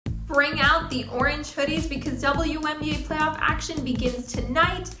Bring out the orange hoodies because WNBA playoff action begins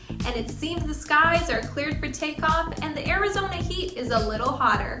tonight, and it seems the skies are cleared for takeoff and the Arizona Heat is a little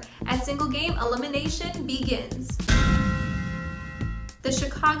hotter as single game elimination begins. The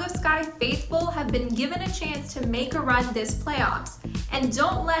Chicago Sky faithful have been given a chance to make a run this playoffs, and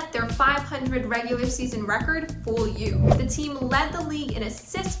don't let their 500 regular season record fool you. The team led the league in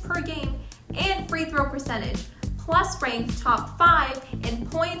assists per game and free throw percentage, plus ranked top 5 in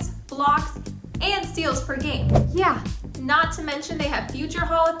points, blocks, and steals per game. Yeah, not to mention they have future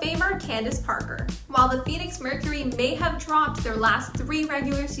Hall of Famer Candace Parker. While the Phoenix Mercury may have dropped their last 3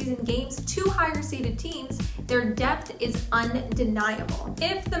 regular season games to higher seeded teams, their depth is undeniable.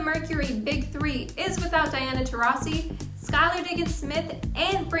 If the Mercury Big 3 is without Diana Taurasi, Skylar Diggins-Smith,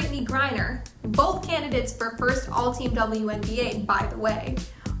 and Brittany Griner, both candidates for first All-Team WNBA, by the way,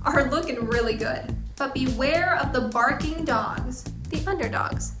 are looking really good. But beware of the barking dogs, the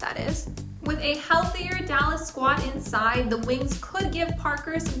underdogs, that is. With a healthier Dallas squad inside, the Wings could give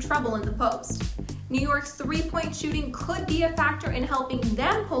Parker some trouble in the post. New York's three-point shooting could be a factor in helping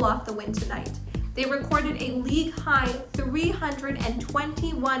them pull off the win tonight. They recorded a league-high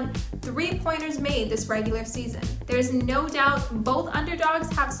 321 three-pointers made this regular season. There's no doubt both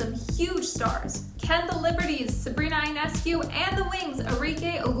underdogs have some huge stars. Can the Liberties, Sabrina Ionescu, and the Wings,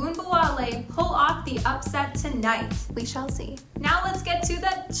 Arike, Ogunbowale, pull off the upset tonight? We shall see. Now let's get to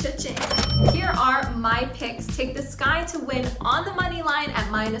the cha-ching. Here are my picks. Take the Sky to win on the money line at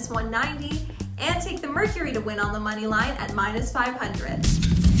 -190, and take the Mercury to win on the money line at -500.